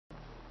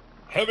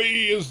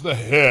Heavy is the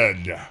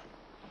head.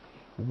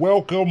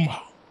 Welcome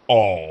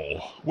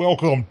all.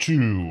 Welcome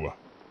to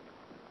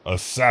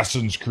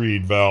Assassin's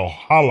Creed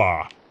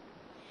Valhalla.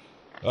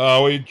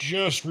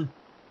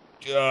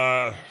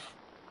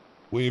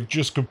 We've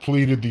just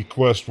completed the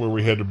quest where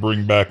we had to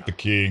bring back the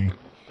king,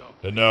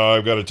 and now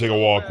I've got to take a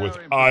walk with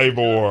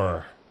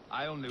Eivor.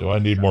 Do I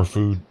need more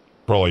food?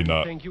 Probably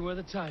not. Think you were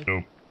the type.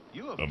 Nope.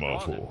 You have I'm drawn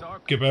awful. a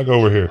dark Get back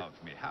over here.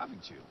 about me,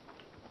 haven't you?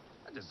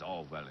 That is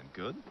all well and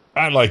good.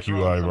 I like you,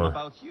 Drawn some Eivor.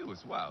 about you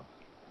as well.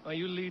 Are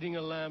you leading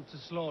a lamb to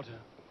slaughter?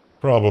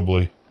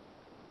 Probably.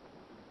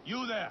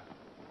 You there!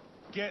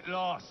 Get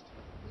lost!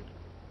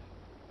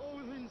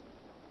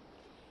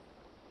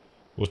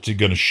 What's he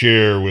gonna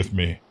share with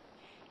me?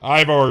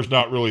 Eivor's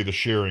not really the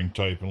sharing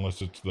type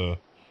unless it's the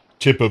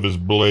tip of his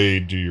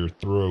blade to your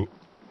throat.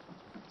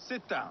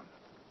 Sit down.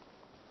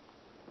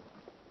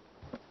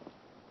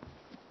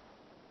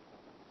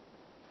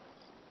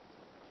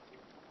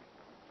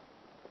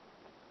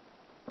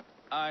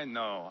 I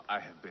know I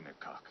have been a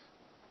cock,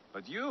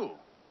 but you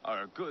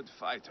are a good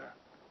fighter.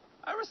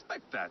 I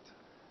respect that.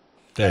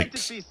 Let it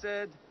Thanks. be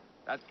said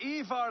that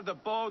Ivar the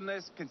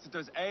Boneless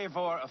considers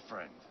Eivor a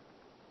friend.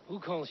 Who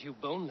calls you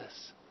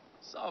boneless?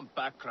 Some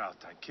background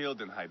I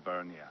killed in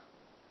Hibernia.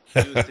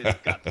 Used his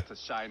guts to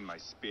shine my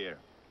spear.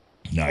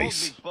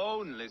 Nice.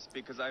 Called me boneless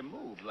because I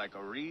move like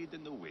a reed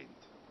in the wind.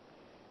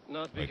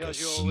 Not Like because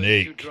a you're always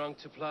too snake. drunk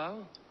to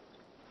plow?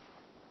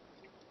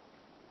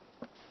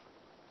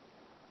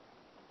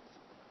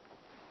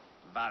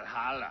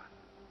 Valhalla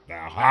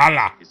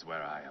Valhalla. is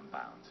where I am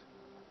bound.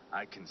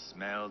 I can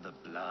smell the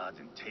blood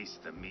and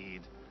taste the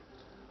mead.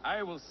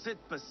 I will sit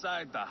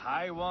beside the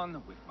High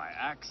One with my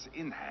axe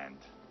in hand.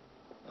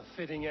 A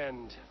fitting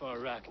end for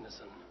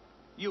Ragnarsson.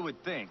 You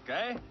would think,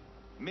 eh?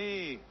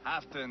 Me,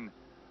 Halfdan,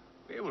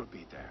 we will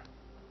be there.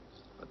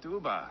 But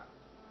Uba,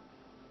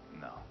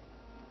 no.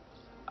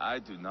 I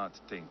do not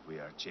think we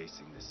are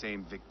chasing the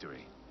same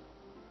victory.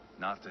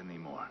 Not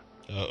anymore.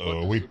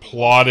 Uh-oh, are we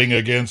plotting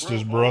against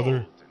his brother?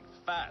 Old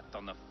and fat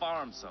on a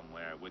farm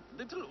somewhere with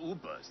little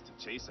Ubas to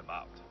chase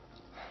about.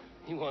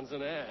 He wants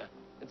an heir.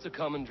 It's a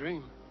common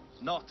dream.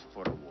 Not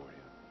for a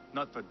warrior.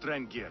 Not for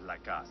Drengir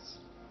like us.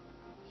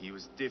 He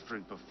was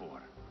different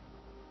before.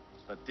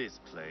 But this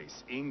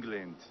place,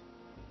 England,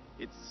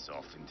 it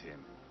softened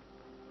him.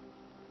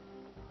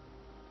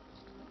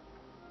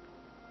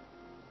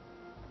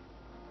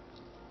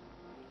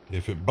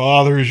 If it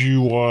bothers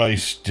you, why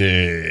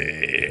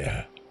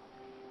stay?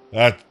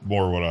 That's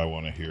more what I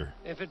want to hear.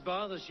 If it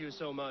bothers you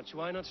so much,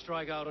 why not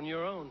strike out on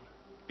your own?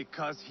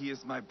 Because he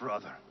is my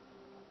brother.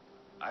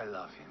 I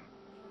love him.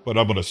 But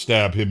I'm going to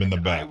stab him in the I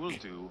back. will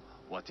do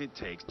what it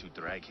takes to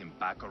drag him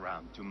back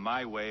around to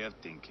my way of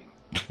thinking.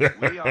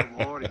 We are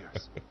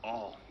warriors,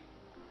 all.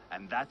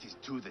 And that is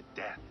to the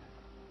death.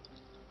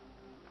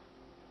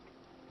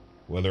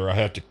 Whether I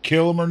have to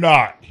kill him or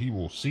not, he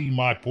will see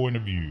my point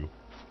of view.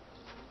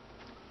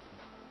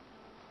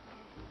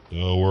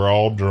 So we're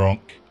all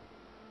drunk.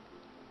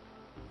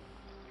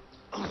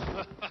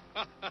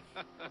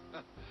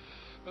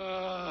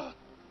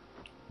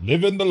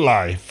 Living the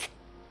life.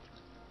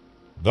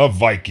 The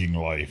Viking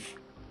life.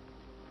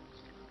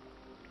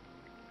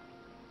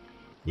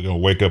 We're going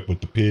to wake up with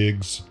the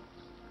pigs.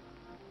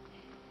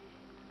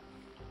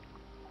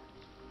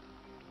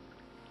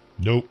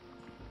 Nope.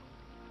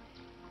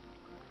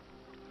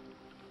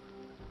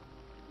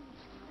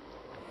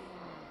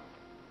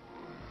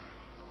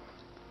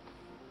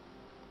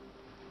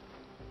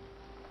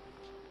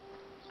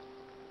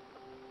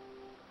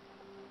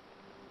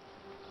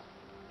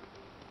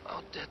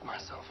 I'll dead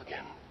myself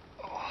again.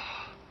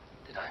 Oh,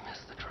 did I miss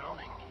the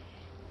drowning?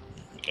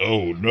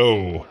 Oh,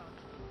 no.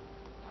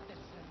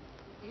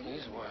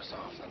 He's worse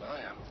off than I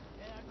am.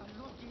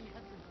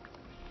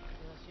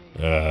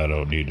 I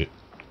don't need it.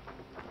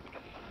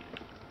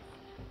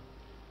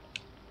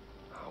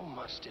 How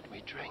much did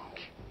we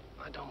drink?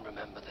 I don't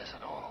remember this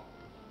at all.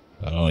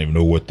 I don't even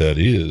know what that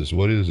is.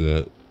 What is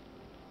that?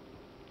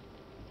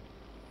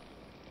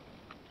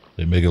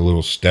 They make a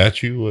little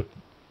statue? What?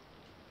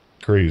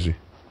 Crazy.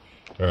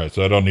 Alright,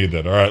 so I don't need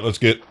that. Alright, let's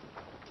get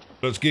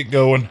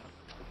going.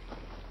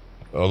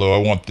 Although I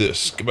want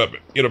this. Come up,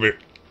 get up here.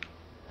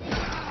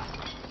 I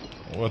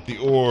want the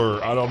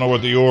ore. I don't know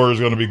what the ore is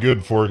going to be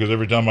good for, because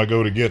every time I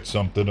go to get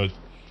something, it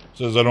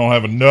says I don't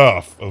have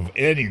enough of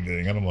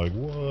anything. And I'm like,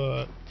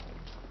 what?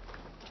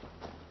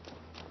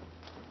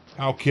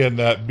 How can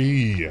that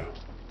be?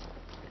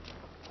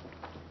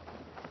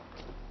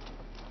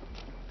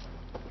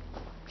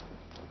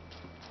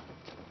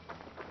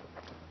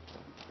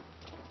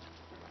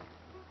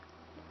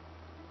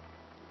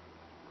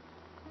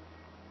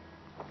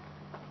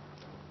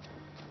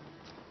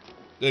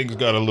 Things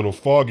got a little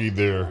foggy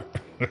there.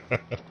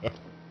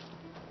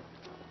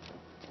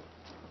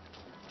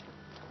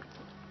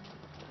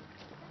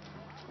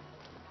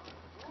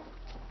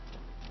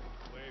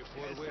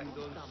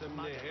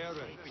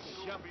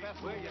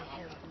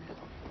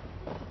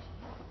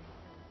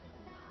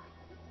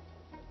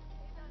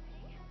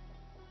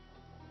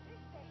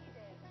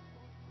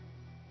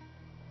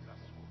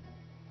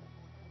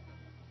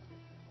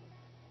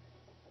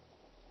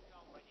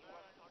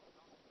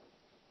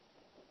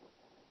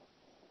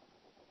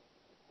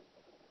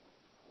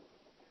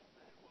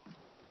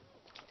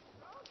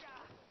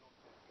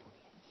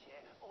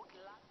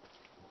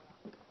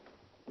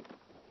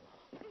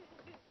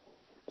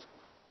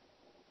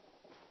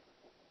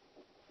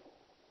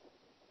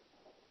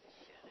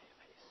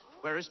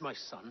 Where is my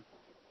son?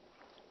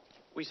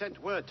 We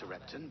sent word to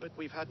Repton, but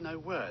we've had no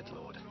word,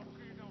 Lord.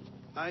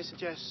 I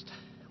suggest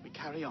we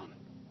carry on.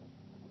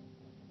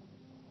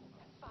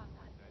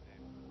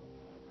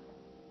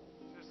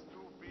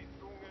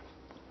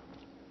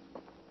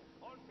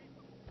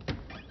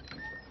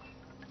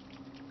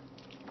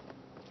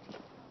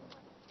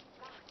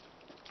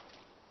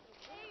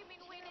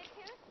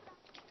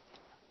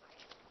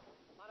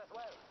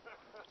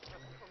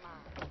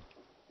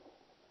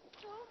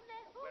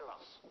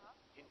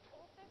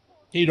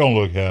 He don't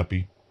look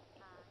happy.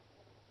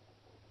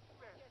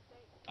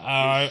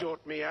 You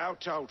sought me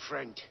out, old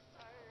friend.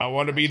 I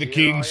want to be the Here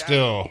king I am,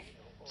 still.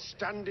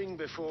 standing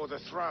before the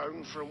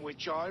throne from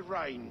which I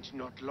reigned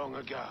not long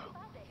ago.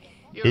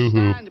 You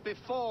Hoo-hoo. stand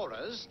before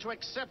us to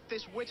accept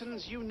this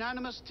Witten's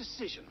unanimous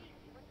decision.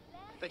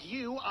 That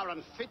you are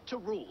unfit to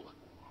rule,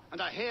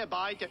 and are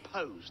hereby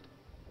deposed.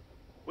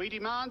 We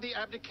demand the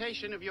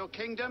abdication of your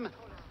kingdom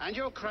and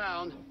your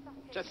crown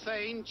to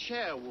Thane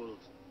Ceolwulf.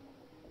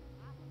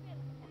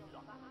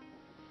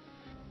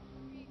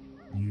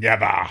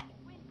 Never.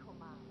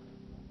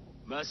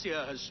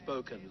 Mercia has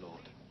spoken,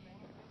 Lord.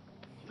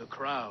 The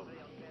crown.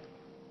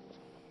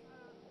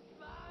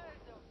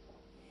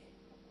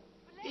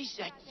 Is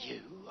that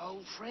you,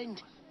 old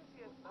friend?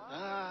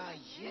 Ah,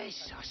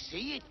 yes, I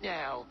see it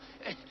now.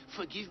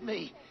 Forgive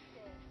me.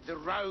 The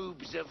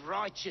robes of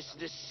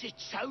righteousness sit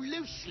so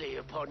loosely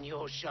upon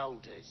your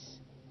shoulders.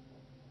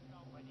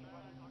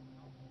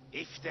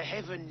 If the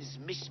heavens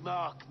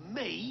mismark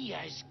me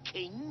as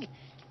king,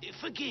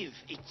 forgive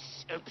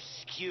its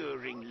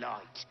obscuring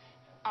light.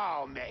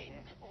 Amen.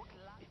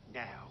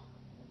 Now,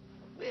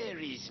 where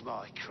is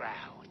my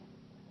crown?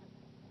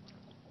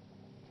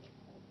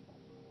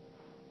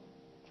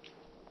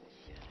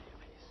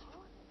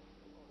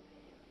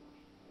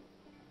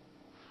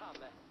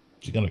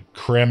 Is he gonna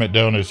cram it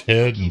down his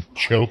head and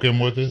choke him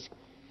with it?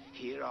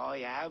 Here I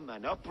am,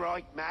 an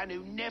upright man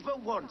who never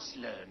once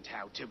learned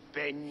how to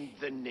bend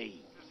the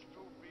knee.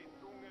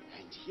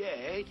 And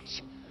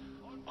yet,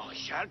 I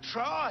shall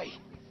try.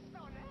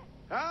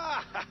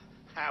 Ah,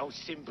 how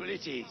simple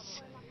it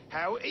is.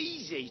 How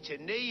easy to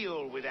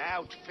kneel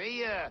without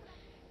fear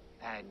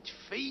and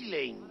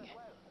feeling.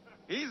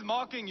 He's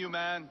mocking you,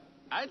 man.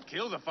 I'd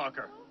kill the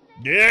fucker.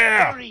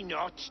 Yeah! Worry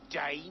not,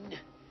 Dane.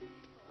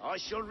 I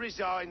shall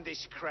resign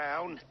this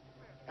crown,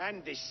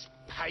 and this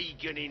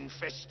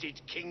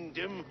pagan-infested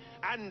kingdom,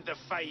 and the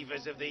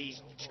favors of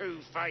these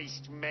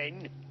two-faced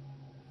men.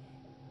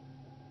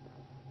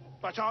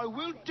 But I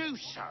will do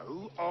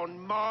so on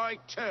my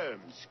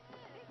terms.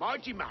 My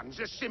demands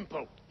are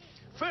simple.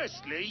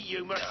 Firstly,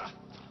 you must...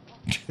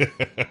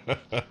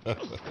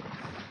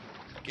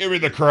 Give me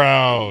the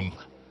crown.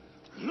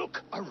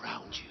 Look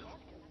around you.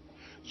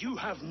 You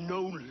have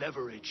no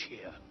leverage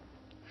here.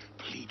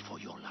 Plead for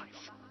your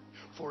life,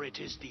 for it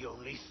is the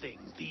only thing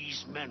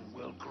these men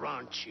will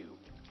grant you.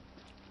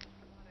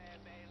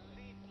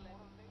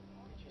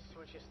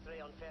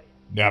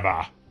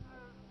 Never.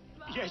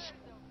 Yes,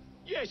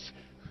 yes.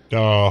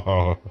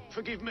 Oh.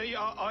 Forgive me,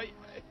 I...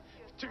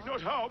 Do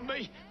not harm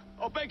me.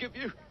 I beg of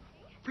you.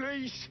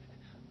 Please.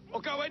 I'll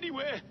go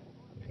anywhere.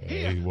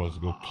 Here. He wants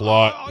to go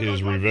plot I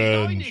his won't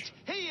resign revenge.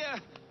 it. Here.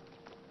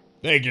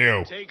 Thank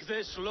you. Take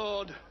this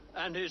lord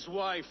and his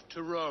wife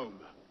to Rome.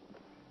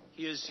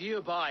 He is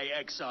hereby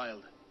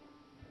exiled,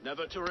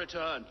 never to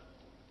return.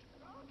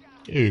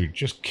 Dude,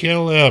 just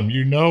kill him.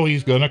 You know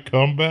he's gonna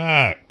come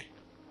back.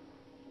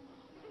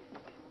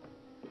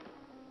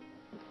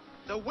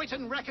 The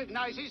Witten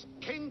recognizes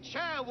King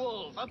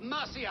Ceolwulf of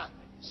Mercia,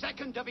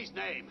 second of his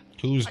name.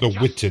 Who's A the just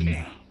Witten?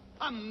 king,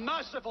 a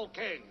merciful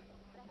king.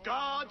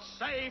 God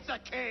save the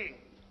king.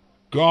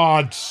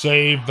 God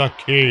save the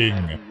king.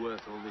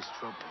 Worth all this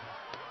trouble.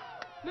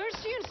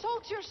 Mercian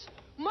soldiers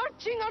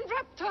marching on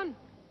Repton.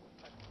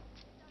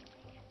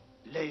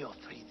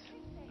 Leofrith.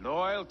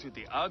 Loyal to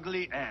the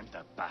ugly and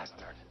the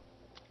bastard.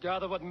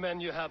 Gather what men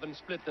you have and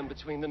split them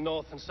between the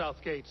north and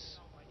south gates.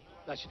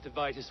 That should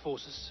divide his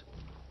forces.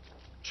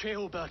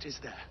 Ceolbert is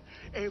there.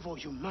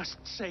 Eivor, you must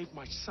save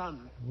my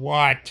son.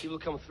 What? He will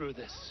come through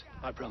this,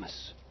 I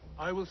promise.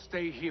 I will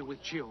stay here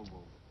with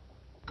Ceolwulf.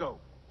 Go.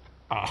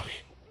 Ah,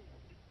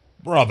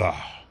 brother,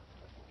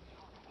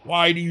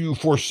 why do you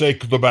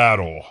forsake the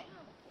battle?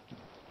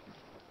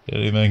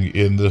 Anything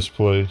in this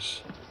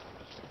place?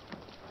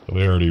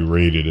 We already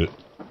raided it.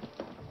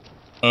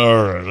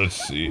 Alright, let's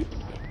see.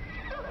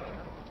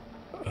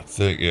 I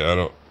think, yeah, I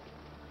don't...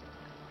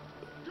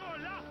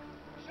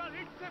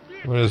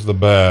 What is the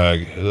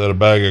bag? Is that a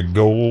bag of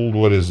gold?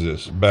 What is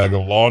this? A bag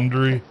of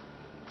laundry?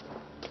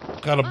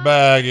 What kind of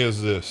bag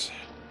is this?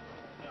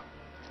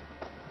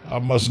 I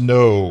must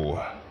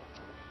know.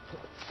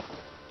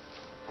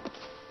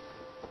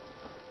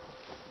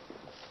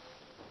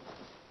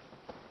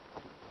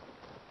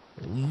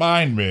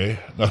 Remind me,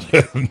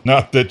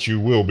 not that you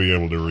will be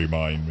able to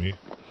remind me,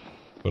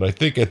 but I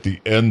think at the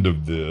end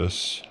of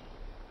this,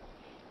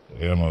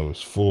 the ammo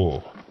is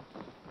full.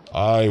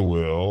 I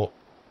will...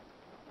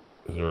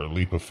 Is there a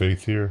leap of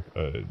faith here?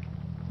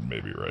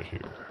 Maybe right here.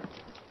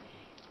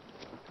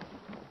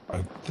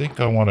 I think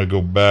I want to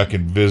go back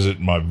and visit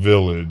my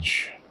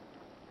village.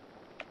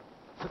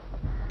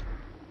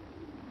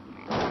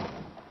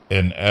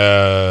 And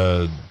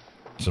add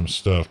some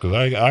stuff. Because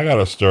I got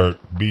to start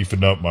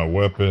beefing up my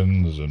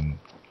weapons and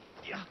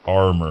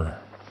armor.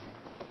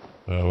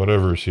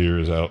 Whatever's here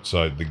is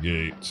outside the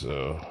gate,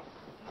 so...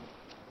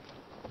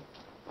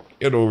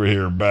 Get over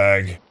here,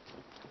 bag.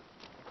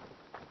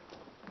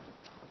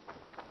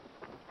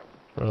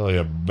 Probably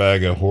a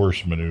bag of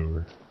horse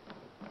manure.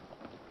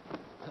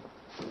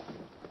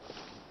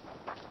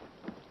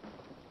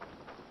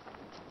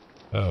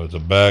 Oh, it's a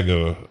bag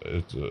of...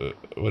 It's a...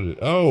 What is it?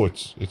 Oh,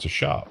 it's a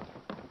shop.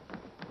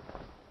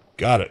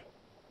 Got it.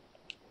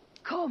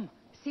 Come,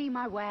 see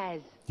my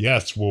wares.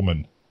 Yes,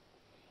 woman.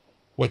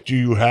 What do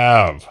you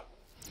have?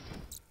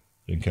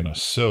 And can I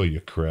sell you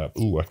crap?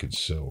 Ooh, I can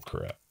sell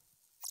crap.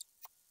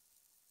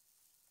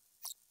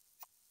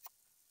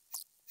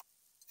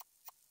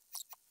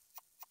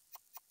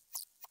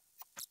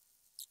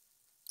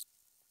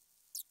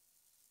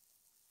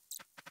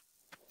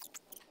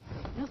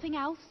 Nothing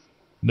else?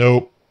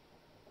 Nope.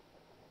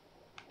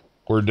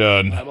 We're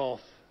done. I'm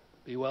off.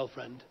 Be well,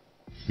 friend.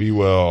 Be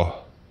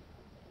well.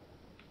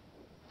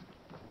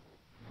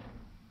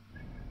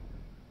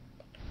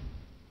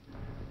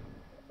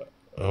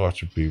 Oh, that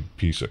should be a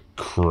piece of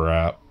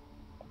crap.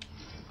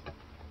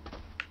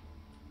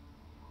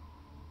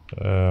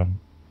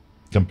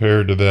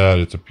 Compared to that,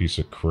 it's a piece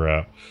of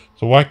crap.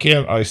 So why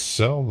can't I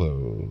sell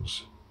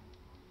those?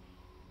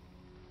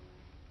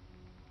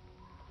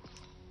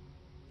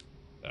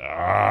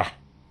 Ah.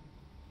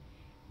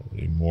 I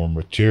need more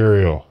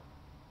material.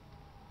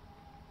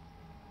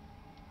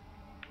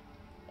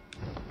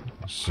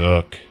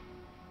 Suck.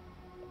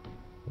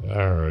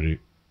 Alrighty.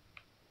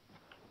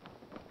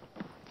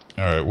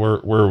 Alright,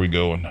 where are we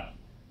going?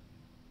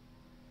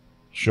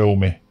 Show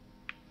me.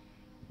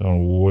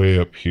 Oh, way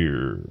up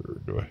here.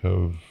 Do I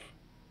have...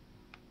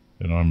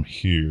 And I'm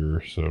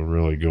here, so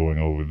really going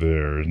over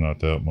there is not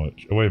that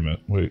much. Oh, wait a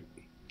minute. Wait.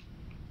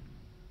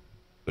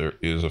 There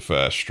is a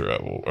fast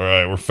travel.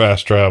 Alright, we're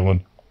fast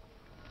traveling.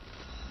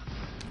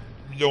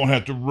 You don't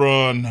have to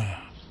run.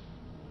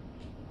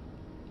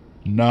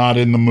 Not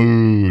in the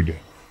mood.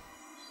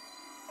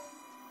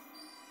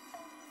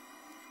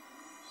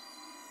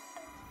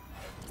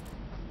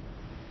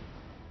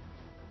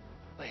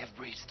 They have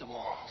breached the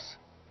walls.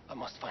 I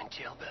must find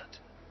Ceolwulf.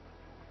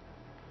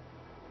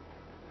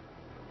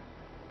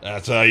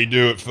 That's how you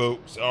do it,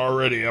 folks.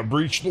 Already, I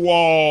breached the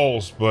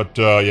walls. But,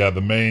 yeah,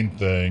 the main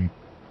thing...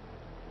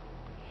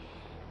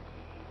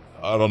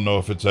 I don't know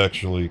if it's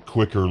actually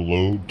quicker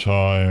load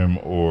time,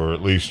 or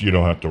at least you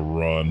don't have to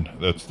run.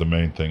 That's the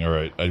main thing.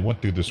 Alright, I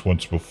went through this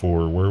once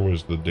before. Where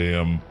was the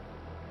damn...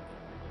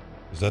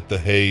 Is that the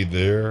hay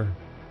there?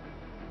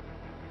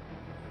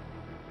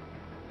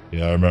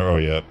 Yeah, I remember. Oh,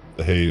 yeah.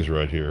 The hay is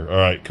right here.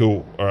 Alright,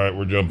 cool. Alright,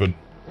 we're jumping.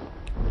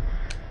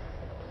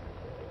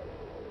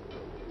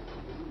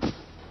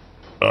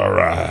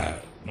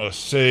 Alright. Let's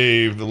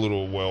save the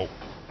little whelp.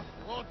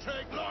 Won't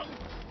take long.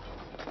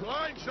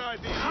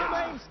 Blindside these.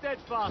 Remain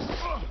steadfast.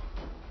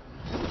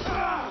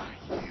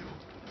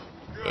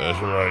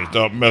 That's right.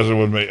 Stop messing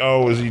with me.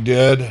 Oh, is he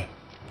dead?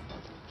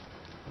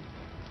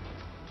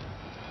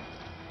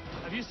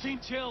 Have you seen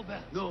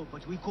Ceolwulf? No,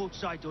 but we caught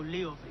sight of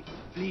Leofrith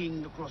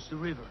fleeing across the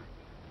river.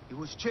 He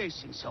was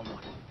chasing someone.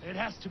 It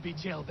has to be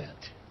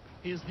Ceolwulf.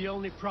 He is the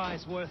only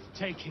prize worth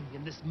taking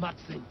in this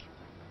mudthink.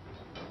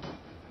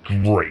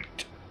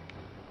 Great.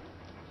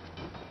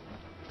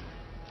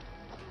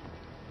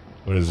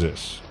 What is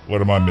this? What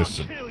am I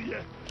missing?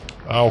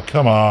 Oh,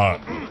 come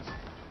on.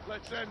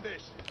 Let's end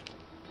this.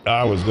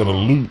 I was gonna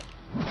loot.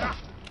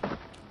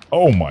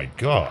 Oh my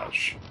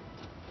gosh.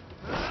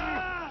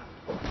 I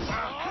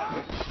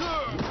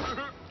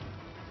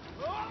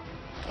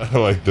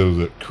like those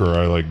that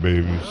cry like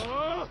babies.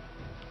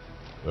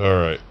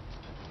 Alright.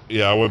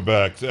 Yeah, I went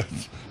back.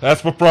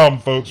 That's my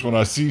problem, folks. When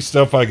I see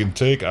stuff I can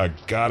take, I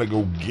gotta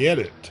go get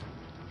it.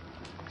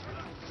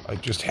 I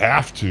just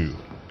have to.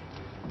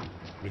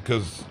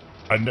 Because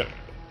I know...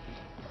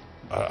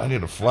 I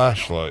need a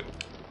flashlight.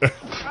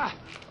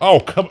 Oh,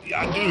 come on.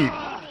 Yeah, dude.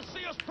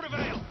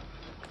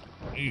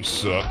 You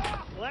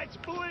suck. Let's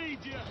bleed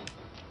you.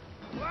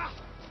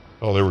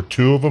 Oh, there were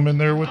two of them in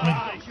there with me?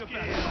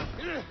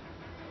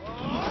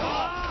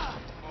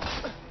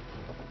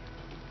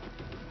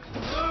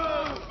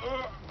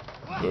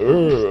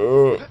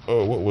 Oh,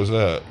 what was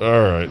that?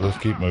 Alright, let's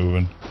keep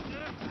moving.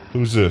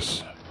 Who's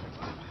this?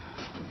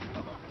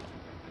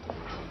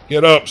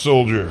 Get up,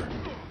 soldier.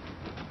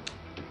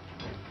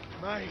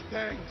 My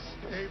thanks,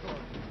 Eivor.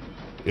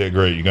 Yeah,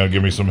 great. You gonna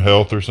give me some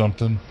health or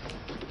something?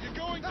 You're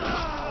going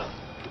to...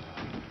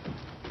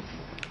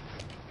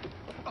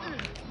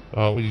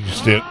 Oh, you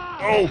just stand...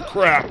 Oh,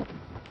 crap!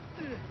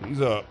 He's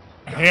a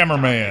hammer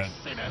man.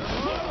 You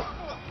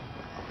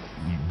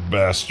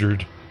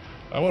bastard.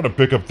 I want to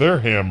pick up their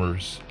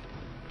hammers.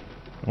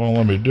 They won't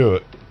let me do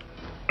it.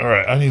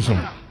 Alright, I need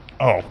some...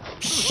 Oh,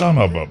 son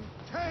of a...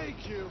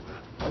 Take you.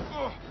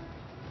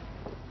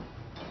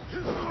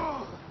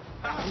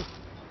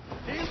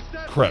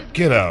 Crap,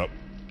 get out.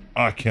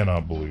 I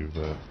cannot believe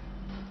that.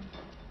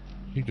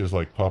 He just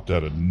like popped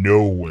out of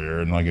nowhere,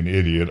 and like an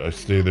idiot, I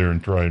stay there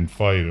and try and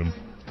fight him.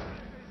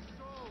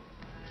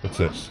 What's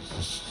that?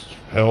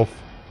 Health?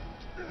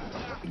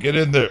 Get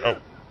in there! Oh,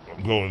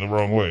 I'm going the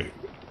wrong way.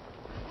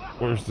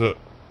 Where's the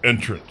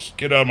entrance?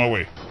 Get out of my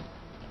way.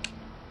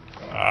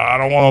 I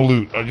don't want to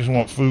loot. I just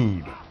want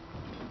food.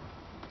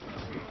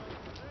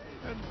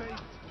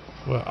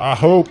 Well, I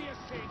hope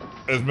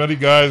as many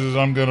guys as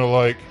I'm gonna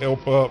like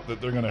help up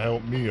that they're gonna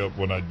help me up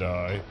when I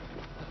die.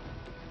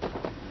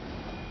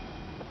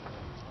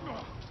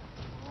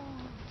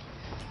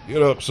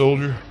 Get up,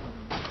 soldier.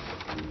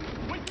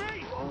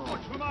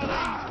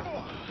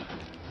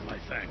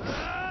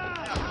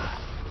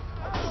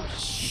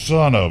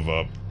 Son of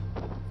a...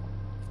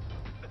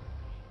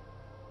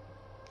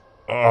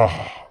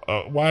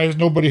 why is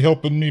nobody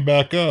helping me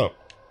back up?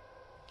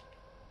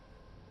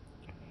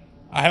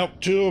 I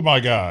helped 2 of my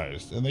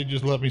guys, and they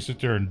just let me sit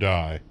there and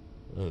die.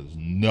 That is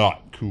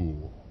not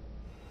cool.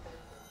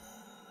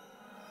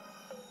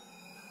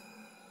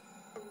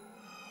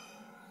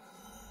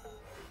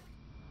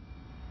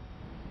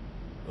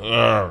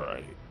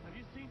 Alright.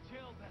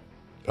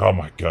 Oh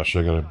my gosh,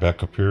 I gotta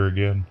back up here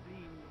again.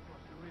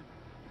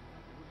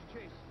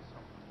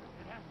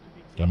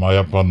 Am I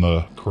up on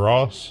the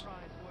cross?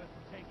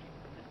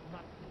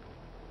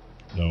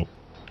 Nope.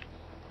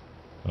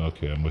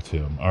 Okay, I'm with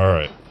him.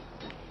 Alright.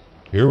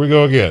 Here we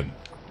go again.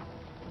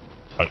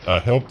 I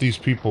helped these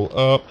people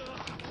up.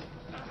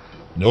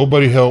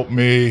 Nobody helped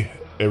me.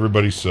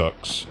 Everybody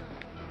sucks.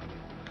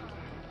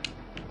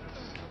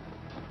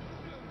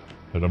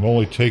 And I'm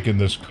only taking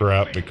this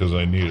crap because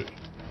I need it.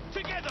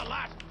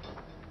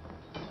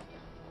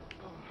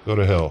 Go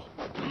to hell.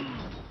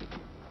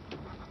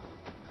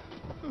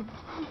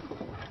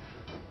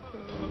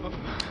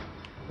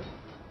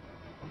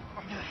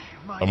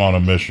 I'm on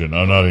a mission.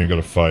 I'm not even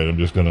gonna fight. I'm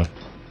just gonna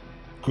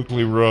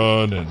quickly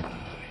run and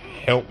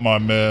help my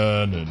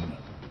men and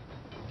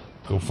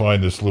go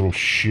find this little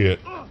shit.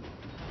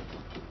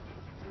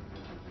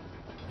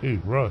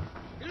 Dude, run.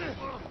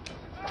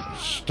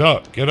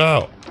 Stuck. Get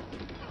out.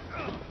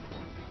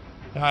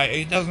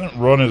 He doesn't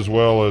run as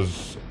well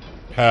as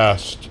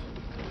past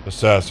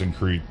Assassin's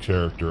Creed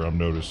character, I'm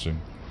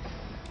noticing.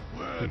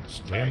 Dude,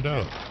 stand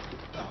up.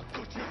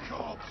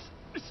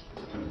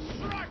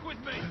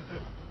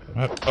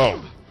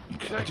 Oh,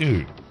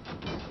 dude.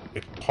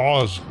 It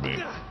paused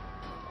me.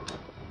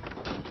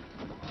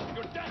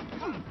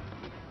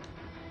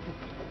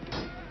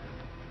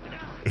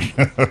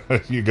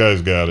 You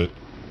guys got it.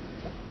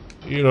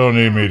 You don't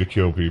need me to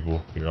kill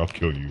people. Here, I'll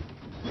kill you.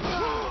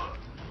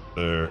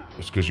 There.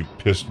 It's because you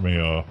pissed me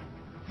off.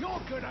 You're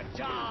gonna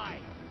die.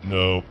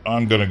 No,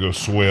 I'm gonna go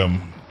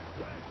swim.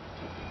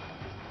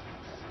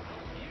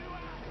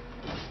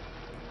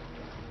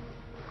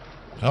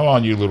 Come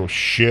on, you little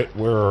shit.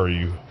 Where are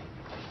you?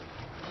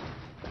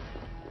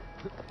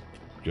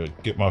 Gotta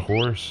get my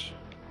horse.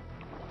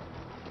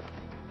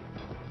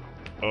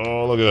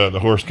 Oh, look at that. The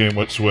horse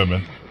went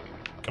swimming.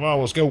 Come on,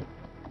 let's go.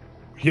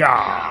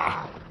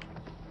 Yeah.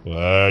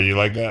 Well, you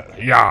like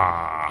that?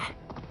 Yeah.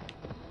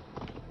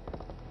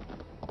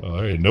 Well,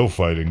 there ain't no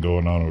fighting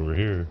going on over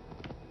here.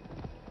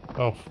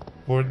 Oh,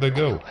 where'd they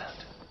go?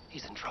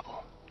 He's in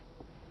trouble.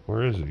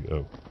 Where is he?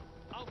 Oh.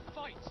 I'll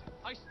fight.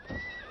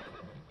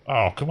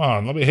 Oh, come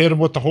on. Let me hit him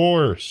with the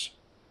horse.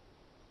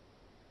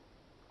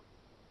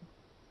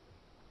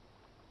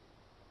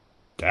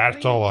 That's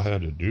Please, all I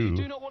had to do. You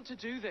do not want to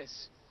do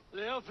this.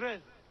 Leofrith,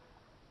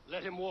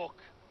 let him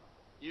walk.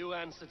 You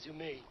answer to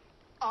me.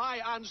 I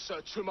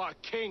answer to my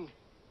king.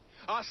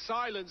 Our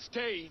silence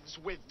stays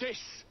with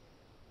this.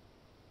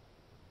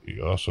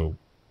 You also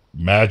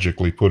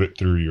magically put it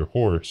through your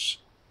horse.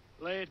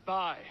 Lay it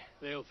by,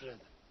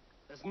 Leofrith.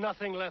 There's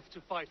nothing left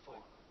to fight for.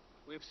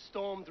 We've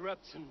stormed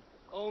Repton.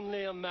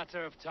 Only a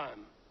matter of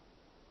time.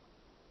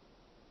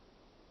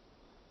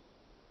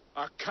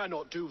 I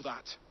cannot do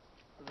that.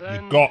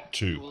 Then you got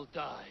to. You will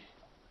die.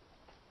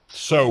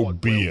 So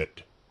be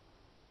it.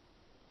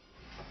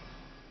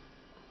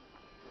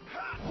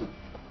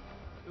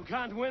 You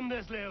can't win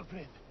this,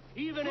 Leofrith.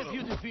 Even if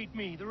you defeat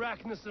me, the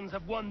Ragnarsons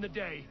have won the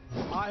day.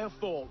 I have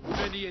fought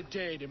many a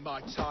day in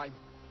my time.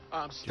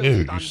 I'm still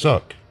Dude, standing. you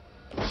suck.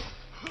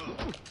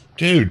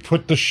 Dude,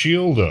 put the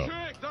shield up.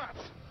 Take that.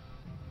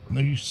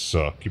 No, you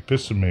suck. You're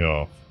pissing me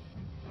off.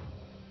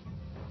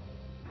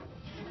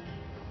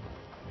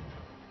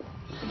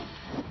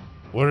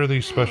 What are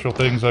these special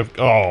things I've...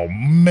 Oh,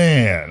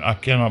 man. I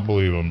cannot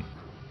believe them.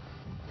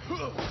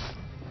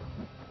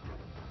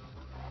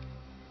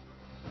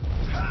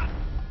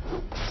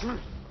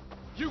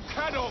 You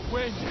cannot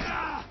win.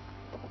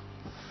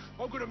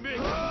 I'm gonna make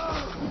it.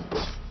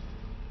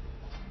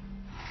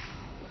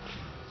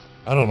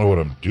 I don't know what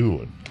I'm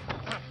doing.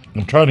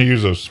 I'm trying to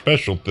use those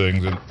special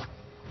things and...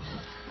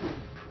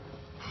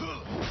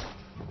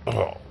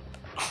 Oh,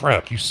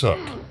 crap. You suck.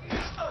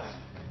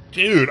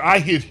 Dude, I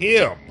hit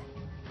him.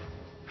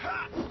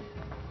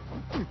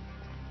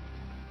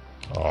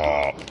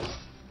 Oh,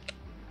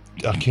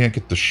 I can't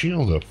get the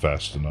shield up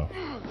fast enough.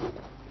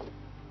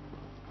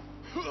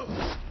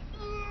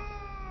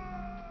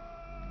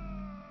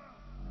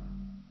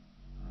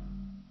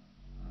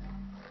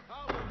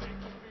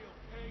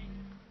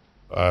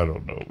 I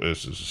don't know.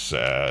 This is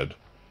sad.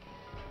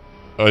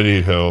 I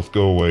need health.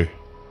 Go away.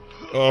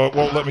 Oh, it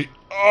won't let me.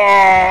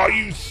 Oh,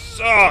 you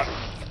suck!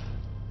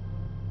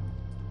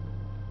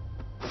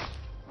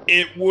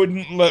 It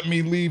wouldn't let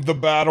me leave the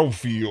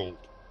battlefield.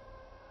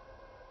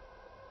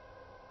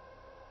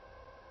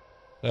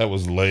 That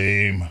was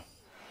lame.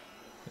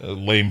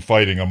 Lame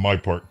fighting on my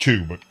part,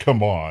 too, but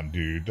come on,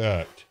 dude.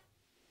 That.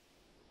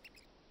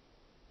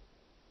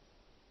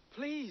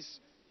 Please,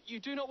 you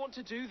do not want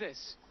to do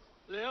this.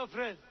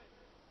 Leofrith,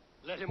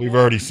 let him We've walk.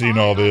 already seen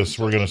all this.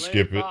 We're gonna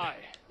skip it. Bye,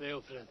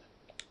 Leofrith.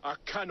 I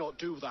cannot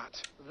do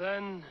that.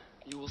 Then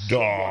you will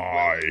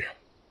Die.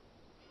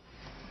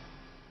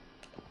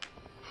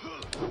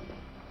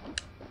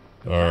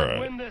 Alright.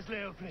 win this,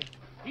 Leofrith.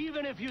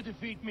 Even if you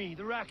defeat me,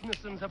 the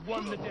Ragnarsons have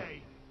won the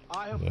day.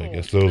 I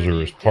guess those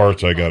are his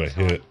parts I gotta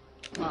hit.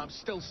 I'm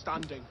still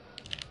standing.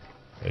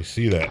 I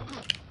see that.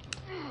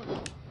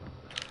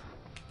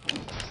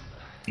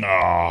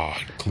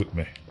 Ah, clip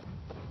me.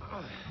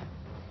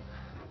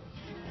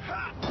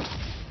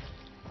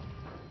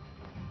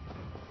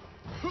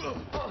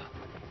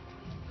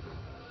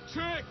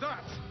 Take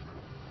that!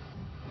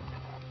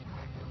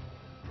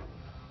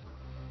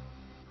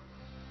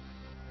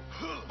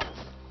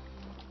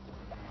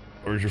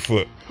 Where's your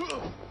foot?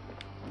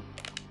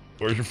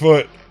 Where's your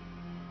foot?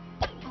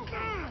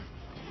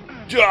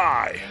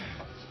 Die!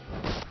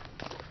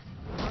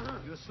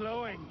 You're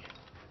slowing.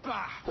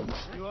 Bah!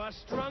 You are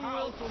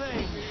strong-willed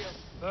thing.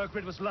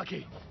 Burgred was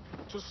lucky.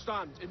 To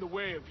stand in the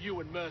way of you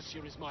and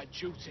Mercia is my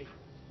duty.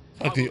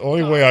 Like the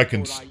only way I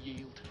can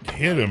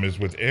hit him is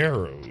with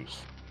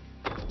arrows.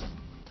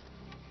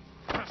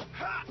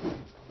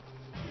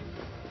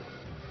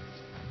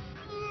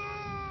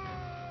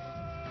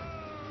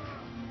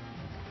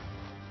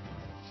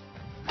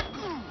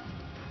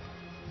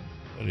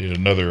 I need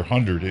another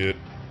 100 hit.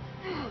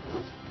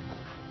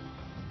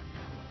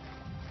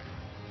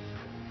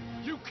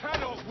 You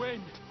cannot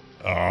win.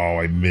 Oh,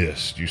 I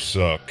missed. You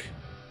suck.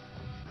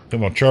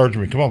 Come on, charge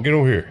me. Come on, get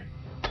over here.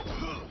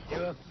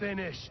 You're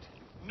finished.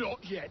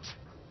 Not yet.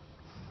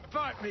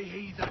 Fight me,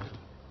 heathen.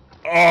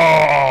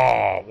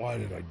 Oh, why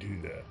did I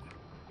do that?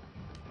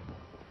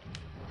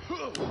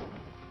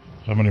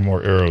 How many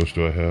more arrows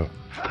do I have?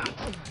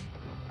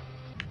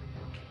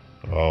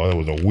 Oh, that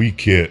was a weak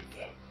hit.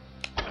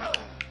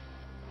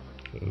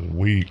 That was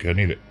weak. I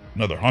need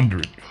another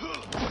 100.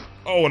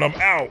 Oh, and I'm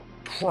out.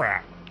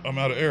 Crap. I'm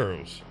out of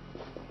arrows.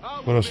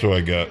 What else do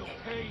I got?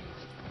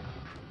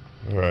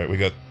 Alright, we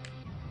got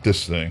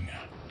this thing.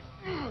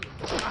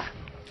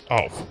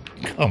 Oh,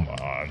 come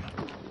on.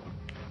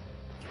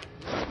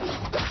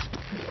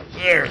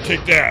 There,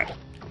 take that.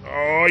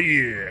 Oh,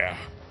 yeah.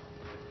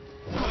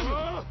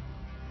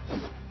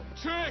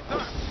 Take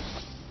that.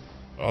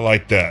 I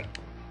like that.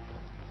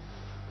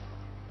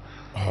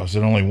 Oh, is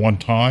it only one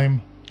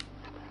time?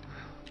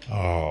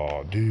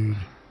 Oh, dude.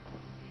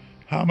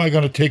 How am I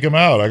going to take him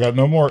out? I got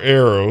no more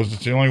arrows.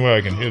 It's the only way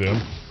I can hit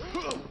him.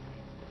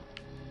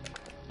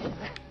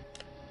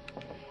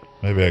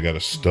 Maybe I got to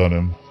stun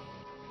him.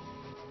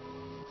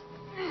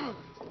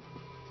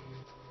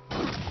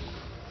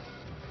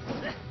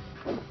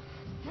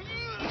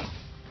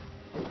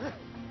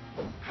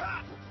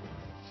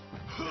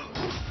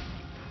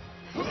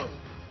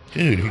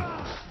 Dude,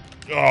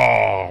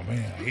 oh man,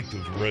 I hate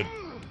those red.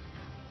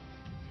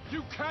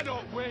 You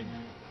cannot win.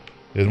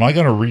 Am I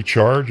gonna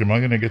recharge? Am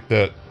I gonna get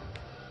that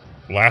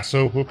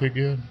lasso hook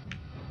again?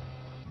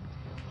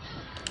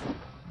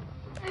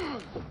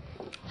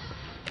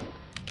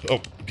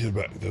 Oh, get it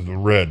back. There's the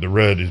red. The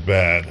red is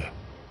bad.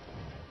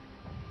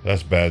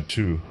 That's bad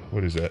too.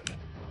 What is that?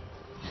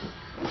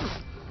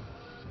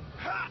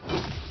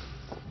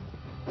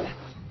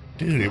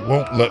 Dude, it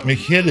won't let me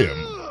hit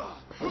him.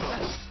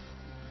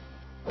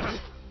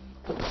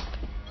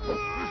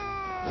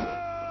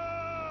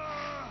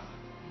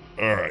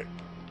 Alright.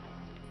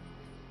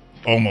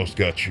 Almost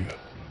got you.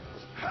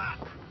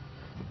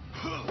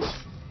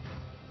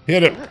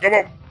 Hit him. Come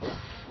on.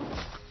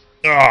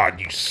 Ah,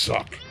 you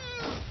suck.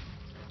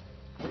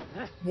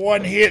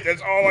 One hit.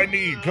 That's all I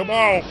need. Come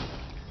on.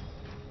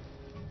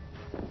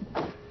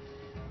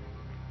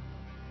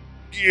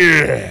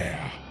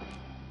 Yeah.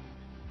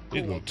 It's a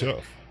little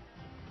tough.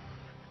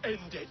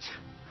 End it.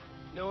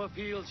 No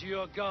appeal to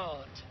your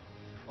god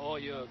or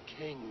your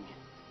king.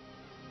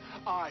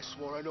 I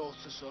swore an oath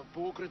to serve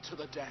Burgred to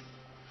the death.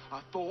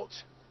 I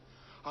fought.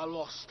 I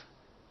lost.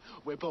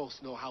 We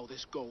both know how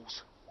this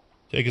goes.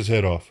 Take his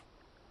head off.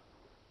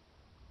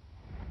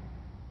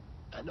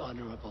 An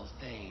honorable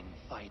thane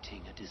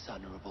fighting a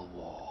dishonorable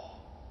war.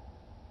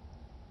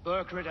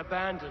 Burgred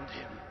abandoned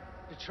him,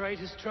 betrayed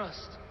his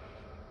trust.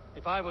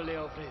 If I were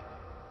Leofrith,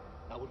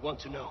 I would want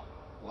to know.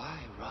 Why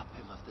rob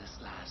him of this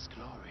last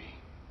glory?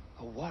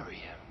 A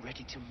warrior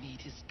ready to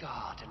meet his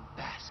god and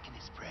bask in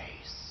his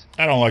praise.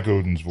 I don't like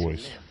Odin's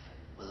voice. To live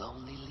will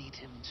only lead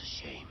him to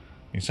shame.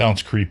 He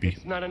sounds creepy.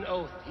 It's not an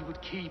oath he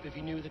would keep if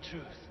he knew the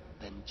truth.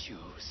 Then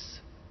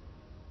choose.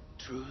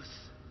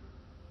 Truth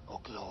or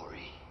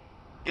glory.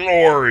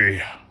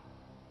 Glory!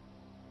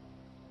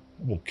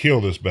 We'll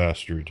kill this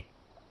bastard.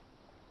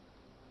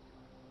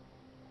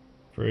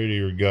 Pray to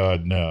your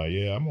god now.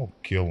 Yeah, I'm gonna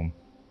kill him.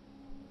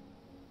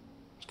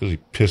 It's because he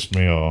pissed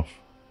me off.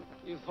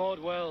 You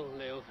fought well,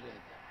 Leofrith.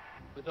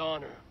 With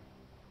honor.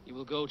 You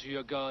will go to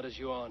your god as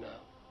you are now.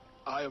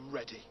 I am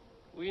ready.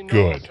 We Good.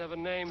 Norse have a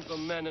name for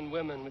men and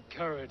women with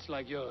courage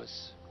like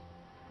yours.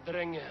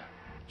 Drenge.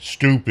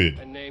 Stupid.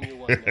 I name you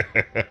one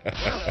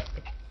now.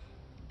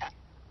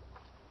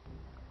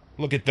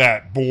 Look at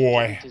that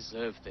boy. You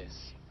deserve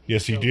this.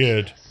 Yes, he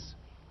did.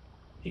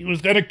 He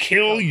was gonna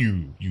kill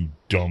you, you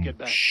dumb Get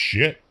back.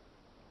 shit.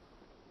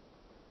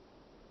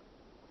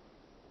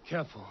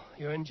 Careful,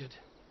 you're injured.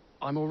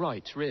 I'm all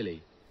right,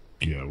 really.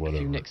 Yeah, A few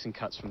whatever. nicks and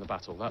cuts from the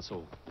battle, that's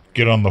all.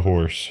 Get on the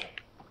horse.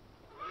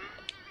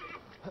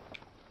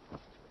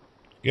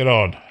 Get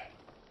on.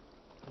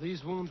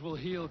 These wounds will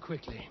heal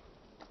quickly.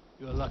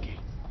 You're lucky.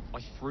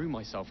 I threw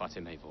myself at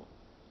him, Eivor.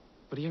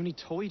 But he only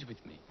toyed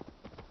with me.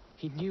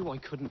 He knew I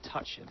couldn't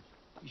touch him.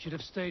 You should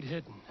have stayed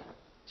hidden.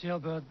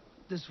 Ceolbert,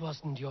 this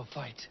wasn't your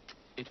fight.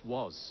 It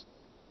was.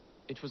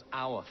 It was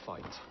our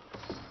fight.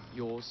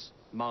 Yours,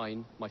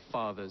 mine, my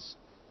father's.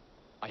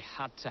 I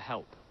had to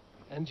help.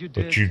 And you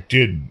did. But you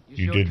didn't.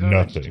 You showed did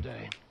courage nothing.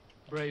 Today.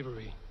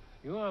 Bravery.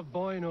 You are a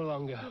boy no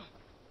longer.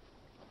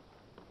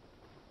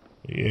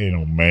 He ain't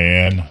no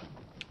man.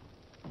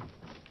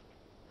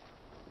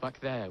 Back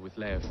there with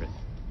Leofrith.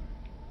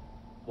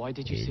 Why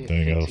did you see it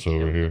Anything fit else to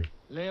over kill here? me?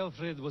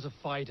 Leofrid was a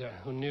fighter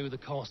who knew the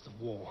cost of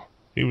war.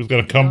 He was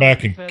gonna come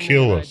back and Defending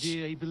kill an us.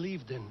 idea he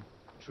believed in,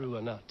 true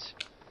or not.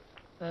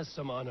 There's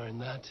some honor in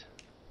that.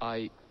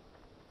 I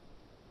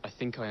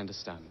think I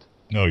understand.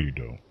 No, you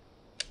don't.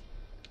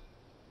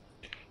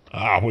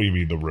 Ah, what do you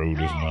mean the road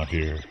is not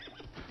here?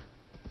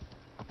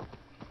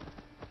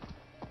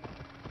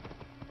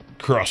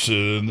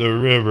 Crossing the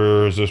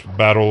river. Is this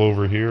battle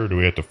over here, or do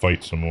we have to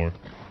fight some more?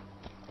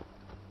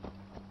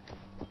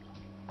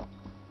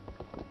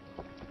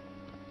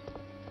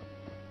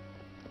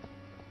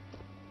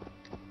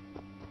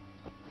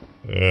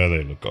 Yeah,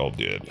 they look all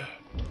dead.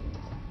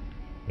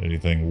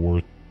 Anything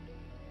worth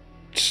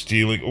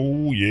stealing?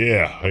 Oh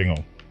yeah, hang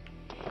on.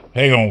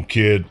 Hang on,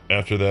 kid.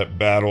 After that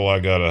battle, I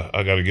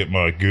gotta get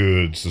my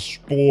goods, the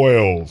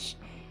spoils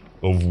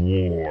of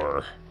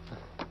war.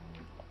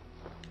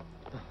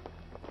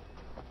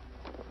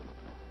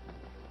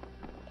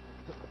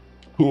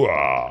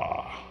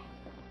 Hooah!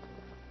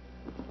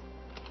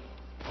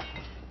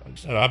 Like I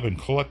said, I've been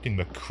collecting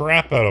the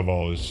crap out of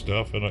all this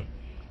stuff, and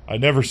I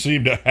never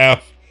seem to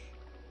have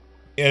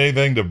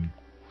anything to,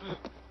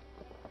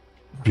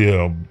 you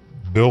know,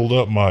 build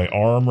up my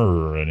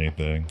armor or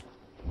anything.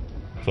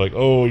 It's like,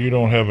 oh, you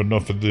don't have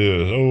enough of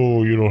this.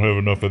 Oh, you don't have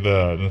enough of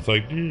that. And it's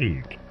like,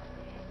 dude,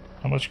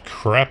 how much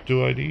crap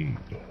do I need?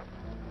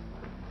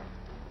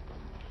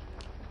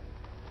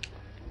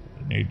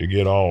 I need to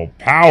get all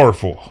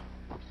powerful.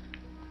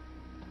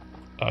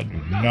 I do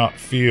not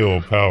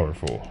feel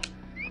powerful.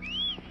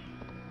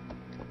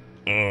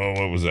 Oh,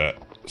 what was that?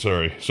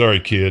 Sorry. Sorry,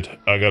 kid.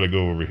 I gotta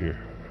go over here.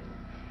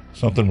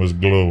 Something was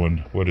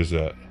glowing. What is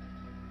that?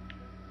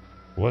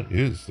 What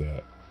is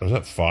that? Is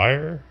that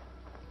fire?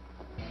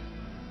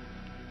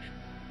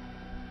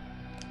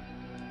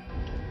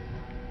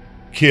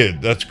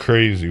 Kid, that's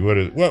crazy.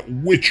 What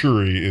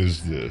witchery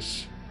is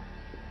this?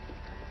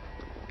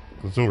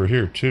 It's over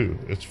here too.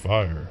 It's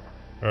fire.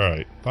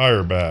 Alright,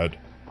 fire bad.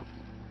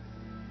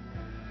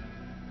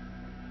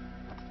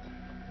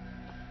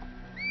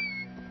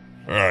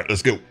 Alright,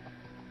 let's go.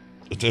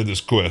 Let's end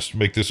this quest.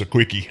 Make this a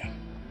quickie.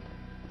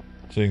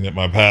 Seeing that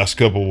my past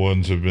couple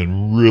ones have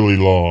been really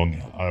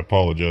long. I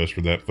apologize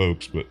for that,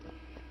 folks, but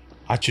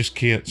I just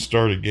can't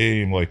start a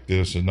game like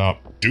this and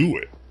not do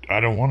it. I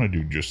don't want to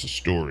do just a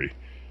story.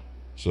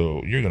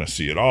 So you're going to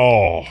see it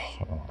all.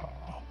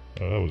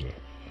 That was a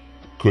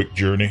quick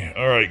journey.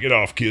 Alright, get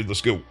off, kid.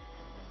 Let's go.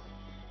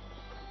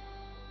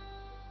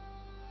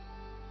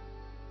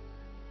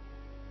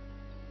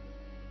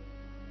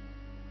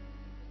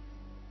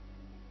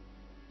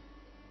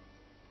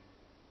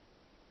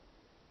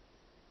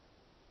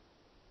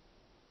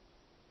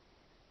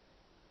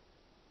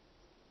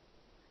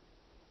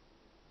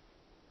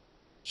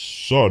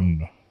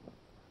 Son.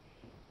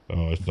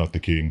 Oh, it's not the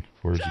king.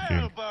 Where's the king?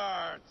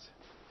 Ceolbert!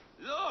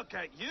 Look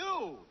at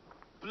you!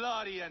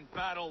 Bloody and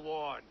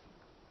battle-worn.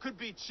 Could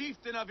be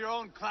chieftain of your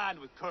own clan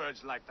with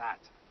courage like that.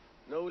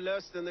 No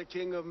less than the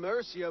King of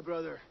Mercia,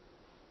 brother.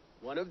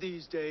 One of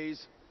these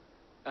days.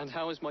 And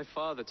how is my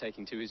father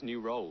taking to his new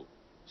role?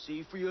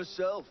 See for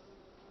yourself.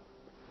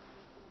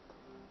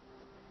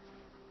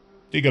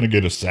 He gonna get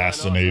An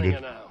assassinated.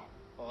 Othlinger now.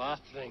 Or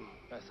Athling,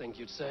 I think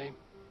you'd say.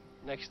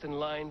 Next in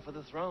line for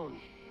the throne.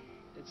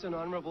 It's an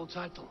honorable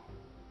title.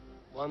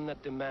 One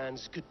that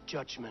demands good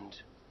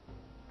judgment.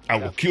 I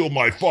will kill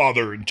my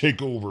father and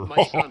take over.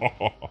 My son.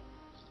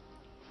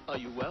 Are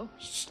you well?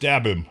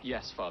 Stab him.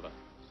 Yes, father.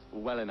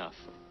 Well enough.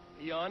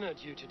 He honored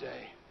you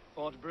today.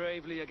 Fought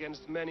bravely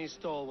against many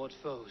stalwart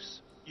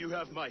foes. You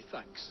have my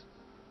thanks.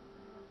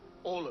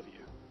 All of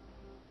you.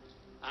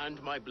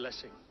 And my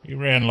blessing. He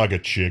ran like a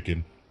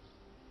chicken.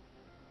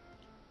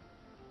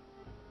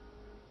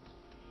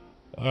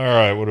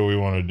 Alright, what do we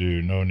want to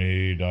do? No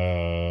need.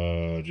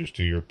 just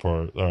to your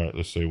part. All right,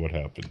 let's see what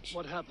happens.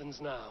 What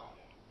happens now?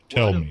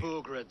 Tell Word me. of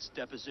Burgred's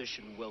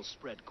deposition will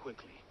spread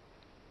quickly.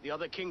 The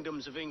other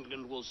kingdoms of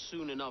England will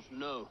soon enough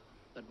know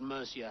that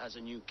Mercia has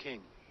a new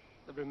king.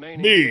 The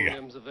remaining Me.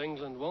 kingdoms of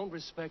England won't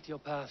respect your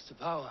path to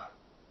power.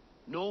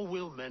 Nor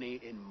will many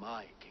in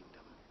my kingdom.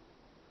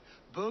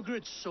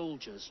 Burgred's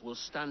soldiers will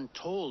stand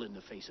tall in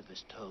the face of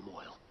this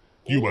turmoil.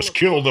 You All must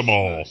kill them across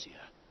all. Mercia,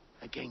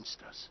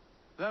 against us.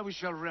 That we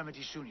shall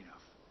remedy soon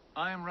enough.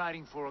 I am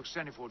riding for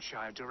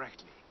Oxenfordshire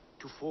directly,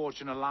 to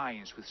forge an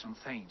alliance with some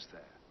thanes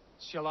there.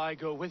 Shall I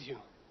go with you?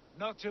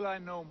 Not till I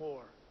know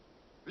more.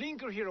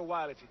 Linger here a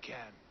while if you can.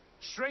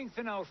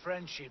 Strengthen our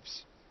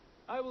friendships.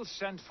 I will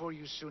send for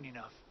you soon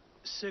enough.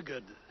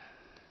 Sigurd,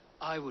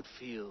 I would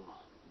feel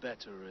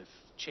better if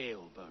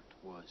Ceolwulf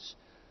was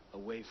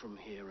away from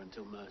here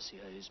until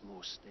Mercia is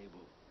more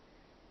stable.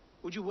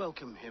 Would you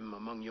welcome him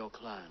among your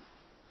clan?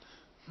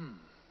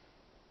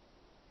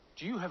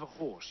 Do you have a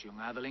horse, young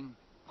Atheling?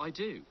 I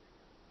do.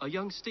 A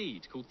young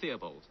steed called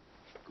Theobald.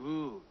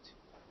 Good.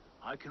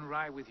 I can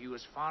ride with you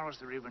as far as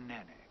the River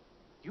Nene.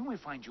 You may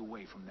find your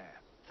way from there.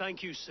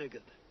 Thank you,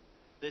 Sigurd.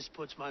 This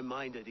puts my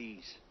mind at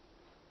ease.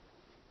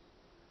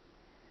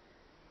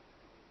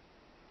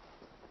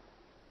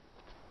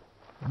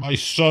 My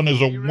son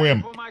is a Be ready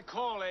wimp. for my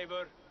call,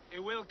 Eivor.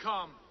 It will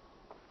come.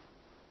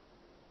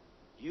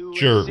 You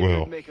Sure and it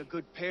will. Sigurd make a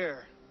good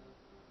pair.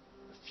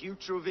 The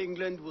future of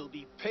England will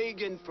be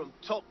pagan from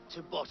top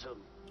to bottom.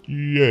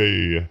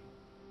 Yay.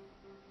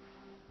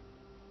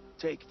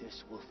 Take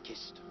this,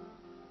 Wolf-Kissed,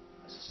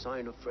 as a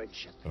sign of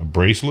friendship. A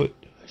bracelet?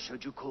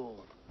 Should you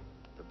call,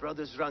 the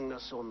brothers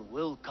Ragnarsson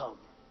will come.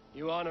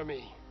 You honor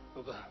me,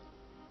 Ubba.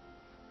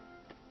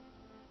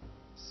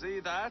 See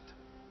that?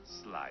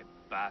 Sly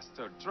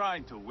bastard,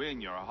 trying to win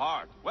your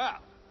heart. Well,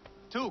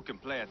 two can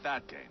play at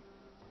that game.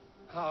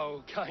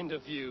 How kind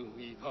of you,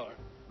 Eivor.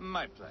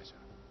 My pleasure.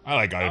 I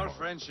like Our Eivor.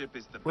 friendship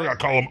is the We're gonna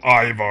best call way him to keep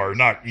Eivor, things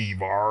not nice.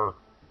 Eivor.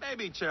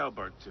 Maybe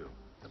Ceolbert too.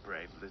 The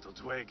brave little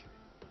twig.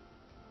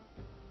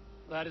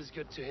 That is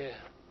good to hear.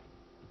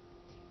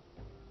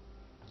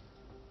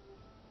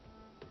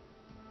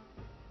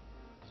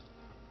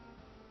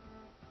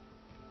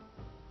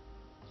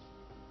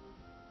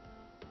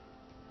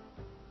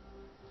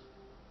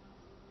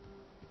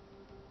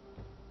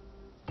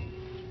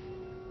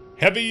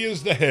 Heavy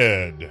is the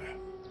head.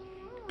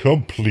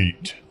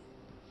 Complete.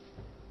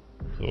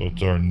 So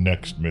it's our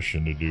next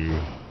mission to do.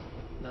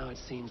 Now it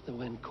seems the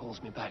wind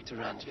calls me back to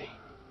Randvi.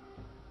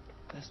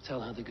 Let's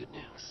tell her the good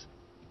news.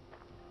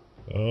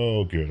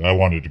 Oh, good. I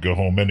wanted to go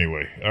home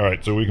anyway.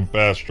 Alright, so we can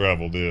fast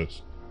travel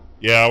this.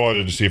 Yeah, I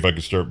wanted to see if I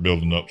could start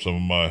building up some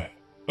of my...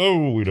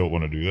 Oh, we don't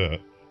want to do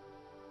that.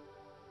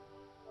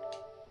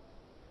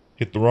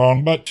 Hit the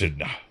wrong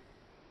button.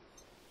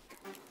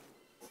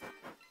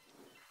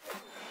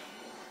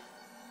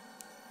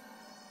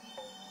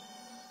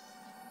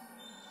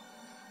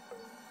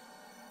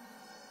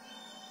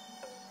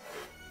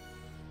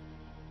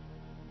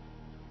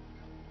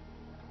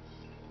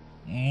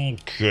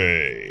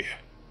 Okay.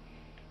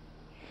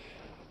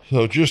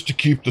 So just to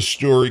keep the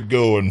story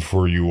going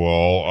for you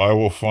all, I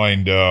will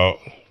find out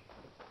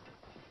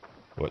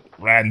what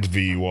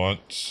Randvi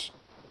wants.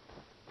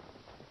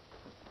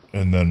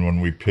 And then when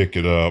we pick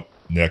it up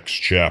next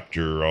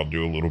chapter, I'll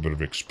do a little bit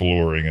of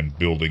exploring and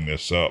building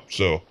this up.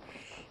 So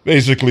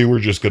basically, we're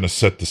just going to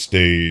set the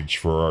stage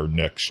for our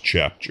next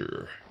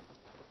chapter.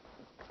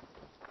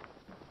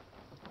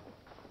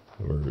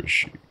 Where is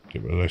she?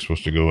 Was I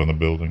supposed to go in the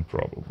building?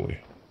 Probably.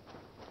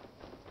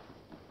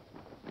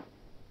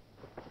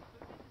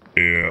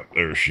 Yeah,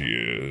 there she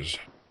is.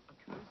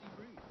 A cozy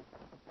room.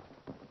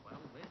 Well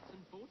lit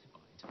and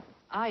fortified.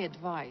 I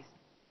advise.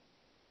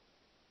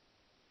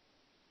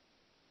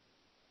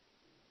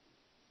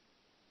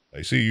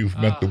 I see you've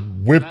met the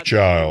Glad whip that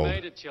child. You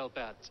made it,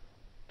 Ceolbert.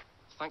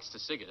 Thanks to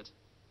Sigurd,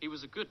 he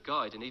was a good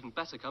guide and even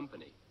better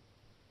company.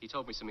 He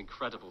told me some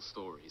incredible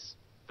stories.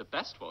 The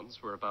best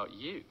ones were about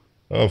you.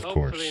 Of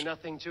Hopefully course.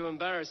 nothing too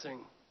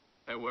embarrassing.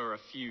 There were a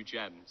few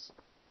gems.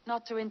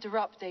 Not to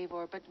interrupt,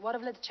 Eivor, but what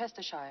of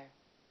Leicestershire?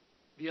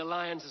 The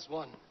alliance is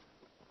one.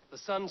 The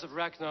sons of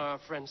Ragnar are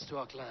friends to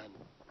our clan.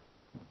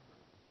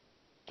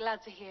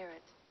 Glad to hear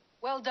it.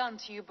 Well done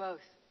to you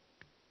both.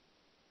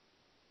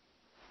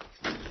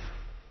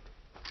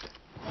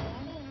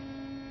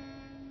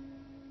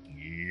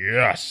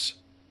 Yes.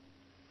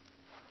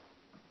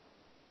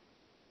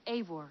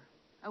 Eivor,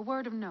 a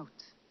word of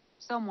note.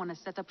 Someone has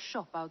set up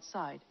shop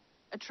outside.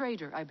 A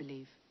trader, I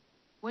believe.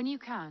 When you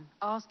can,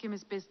 ask him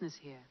his business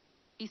here.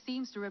 He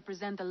seems to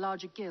represent a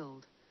larger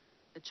guild.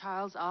 The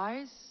Child's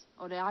Eyes?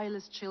 Or the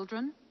Eyeless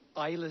Children?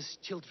 Eyeless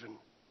children.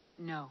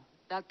 No,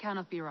 that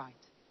cannot be right.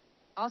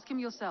 Ask him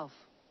yourself.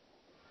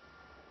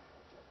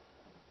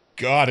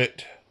 Got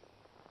it.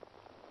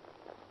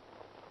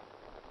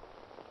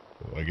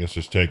 Well, I guess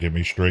it's taking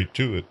me straight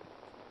to it.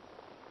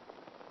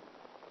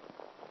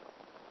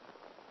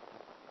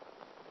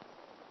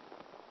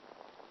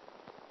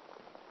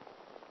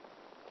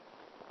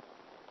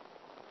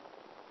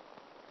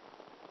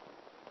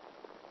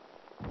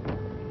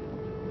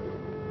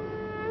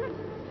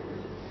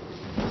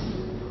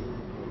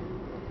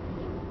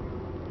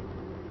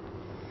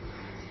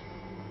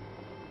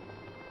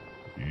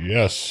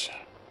 Yes.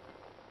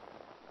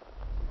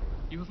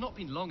 You have not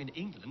been long in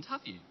England,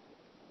 have you?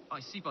 I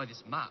see by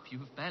this map you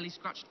have barely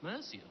scratched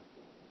Mercia.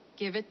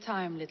 Give it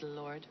time, little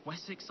lord.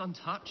 Wessex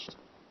untouched,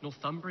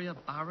 Northumbria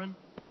barren.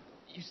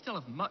 You still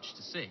have much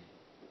to see.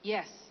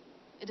 Yes,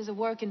 it is a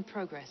work in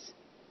progress.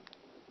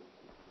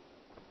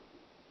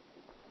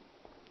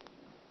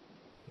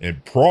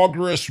 And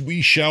progress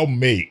we shall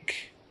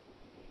make.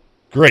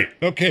 Great.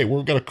 Okay,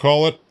 we're going to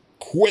call it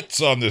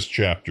quits on this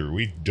chapter.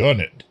 We've done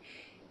it.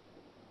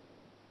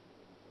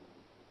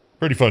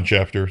 Pretty fun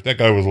chapter. That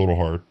guy was a little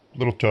hard. A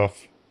little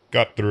tough.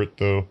 Got through it,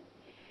 though.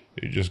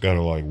 You just got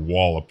to, like,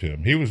 wallop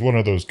him. He was one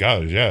of those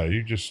guys, yeah.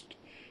 You just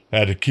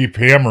had to keep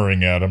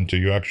hammering at him till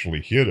you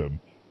actually hit him.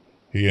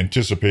 He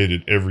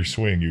anticipated every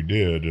swing you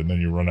did, and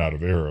then you run out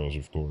of arrows,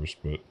 of course.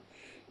 But,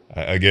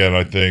 again,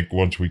 I think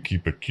once we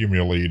keep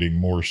accumulating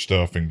more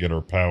stuff and get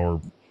our power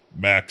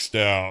maxed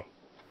out,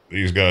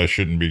 these guys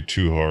shouldn't be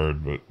too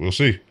hard, but we'll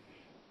see.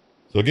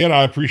 So, again,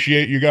 I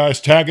appreciate you guys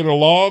tagging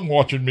along,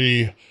 watching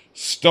me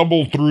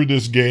stumble through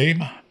this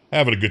game.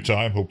 Having a good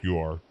time. Hope you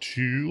are,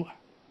 too.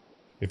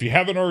 If you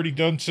haven't already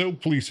done so,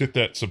 please hit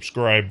that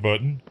subscribe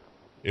button.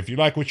 If you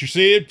like what you're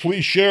seeing,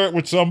 please share it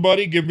with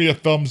somebody. Give me a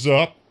thumbs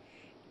up.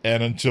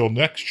 And until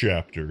next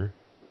chapter,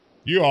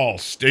 you all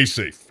stay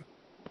safe.